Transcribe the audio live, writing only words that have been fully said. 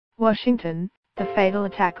Washington, the fatal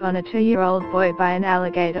attack on a 2-year-old boy by an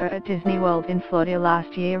alligator at Disney World in Florida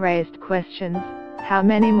last year raised questions. How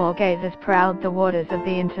many more gators prowled the waters of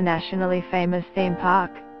the internationally famous theme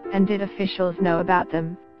park, and did officials know about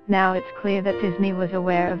them? Now it's clear that Disney was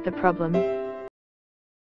aware of the problem.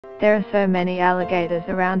 There are so many alligators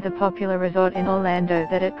around the popular resort in Orlando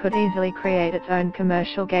that it could easily create its own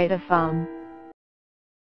commercial gator farm.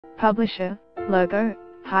 Publisher, logo,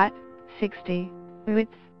 height, 60,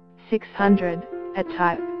 width, 600, at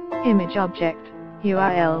type, image object,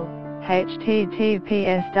 URL,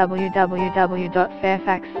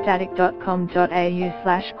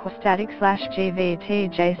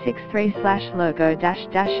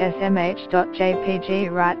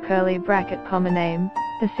 right curly bracket comma name,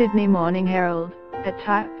 The Sydney Morning Herald, at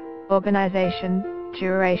type, organization,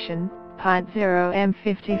 duration,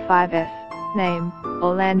 .0m55s, name,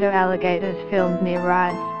 Orlando alligators filmed near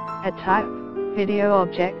rides, at type, video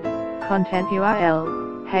object, content URL,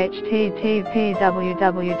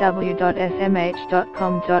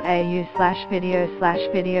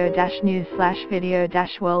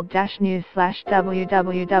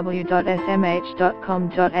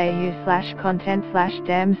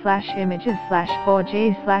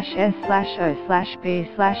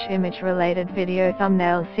 related video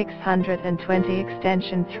thumbnail 620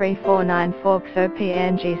 extension 3494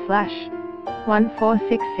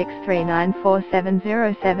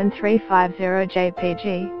 xopng/1466394707350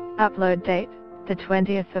 jpg, upload date, the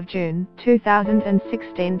 20th of June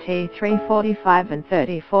 2016 t3:45 and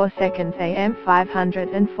 34 seconds am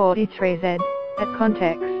 543z, at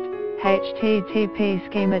context,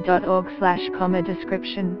 http://schema.org/,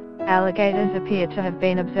 description, alligators appear to have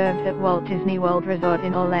been observed at Walt Disney World Resort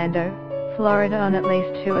in Orlando, Florida on at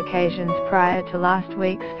least 2 occasions prior to last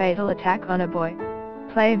week's fatal attack on a boy.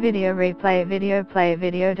 Play video replay video play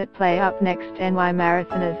video play up next NY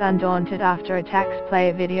Marathoners undaunted after attacks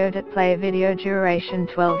play video duration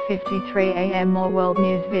 12:53 am more world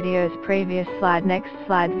news videos previous slide next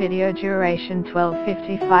slide video duration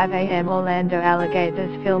 12:55 am Orlando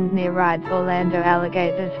alligators filmed near rides Orlando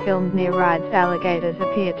alligators filmed near rides Alligators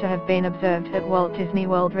appear to have been observed at Walt Disney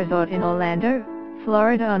World Resort in Orlando,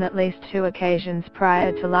 Florida on at least 2 occasions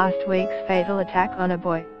prior to last week's fatal attack on a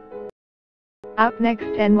boy. Up next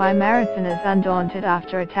NY Marathoners undaunted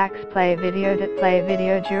after attacks play video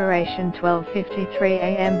duration 12:53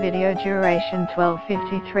 am video duration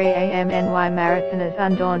 12:53 am NY Marathoners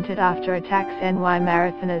undaunted after attacks NY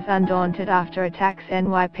Marathoners undaunted after attacks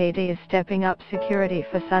NYPD is stepping up security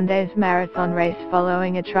for Sunday's marathon race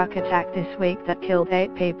following a truck attack this week that killed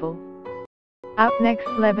 8 people. Up next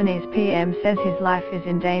Lebanese PM says his life is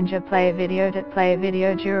in danger play video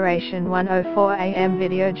duration 1:04 am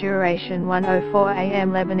video duration 1:04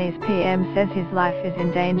 am Lebanese PM says his life is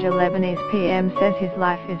in danger Lebanese PM says his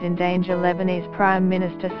life is in danger Lebanese Prime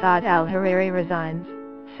Minister Saad al-Hariri resigns,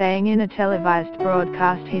 saying in a televised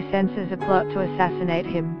broadcast he senses a plot to assassinate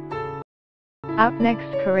him. Up next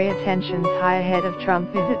Korea tensions high ahead of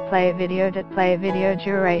Trump visit play video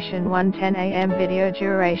duration 1:10 am video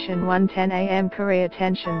duration 1:10 am Korea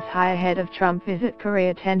tensions high ahead of Trump visit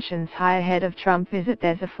Korea tensions high ahead of Trump visit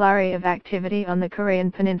There's a flurry of activity on the Korean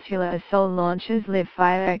peninsula as Seoul launches live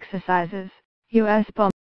fire exercises, US bomb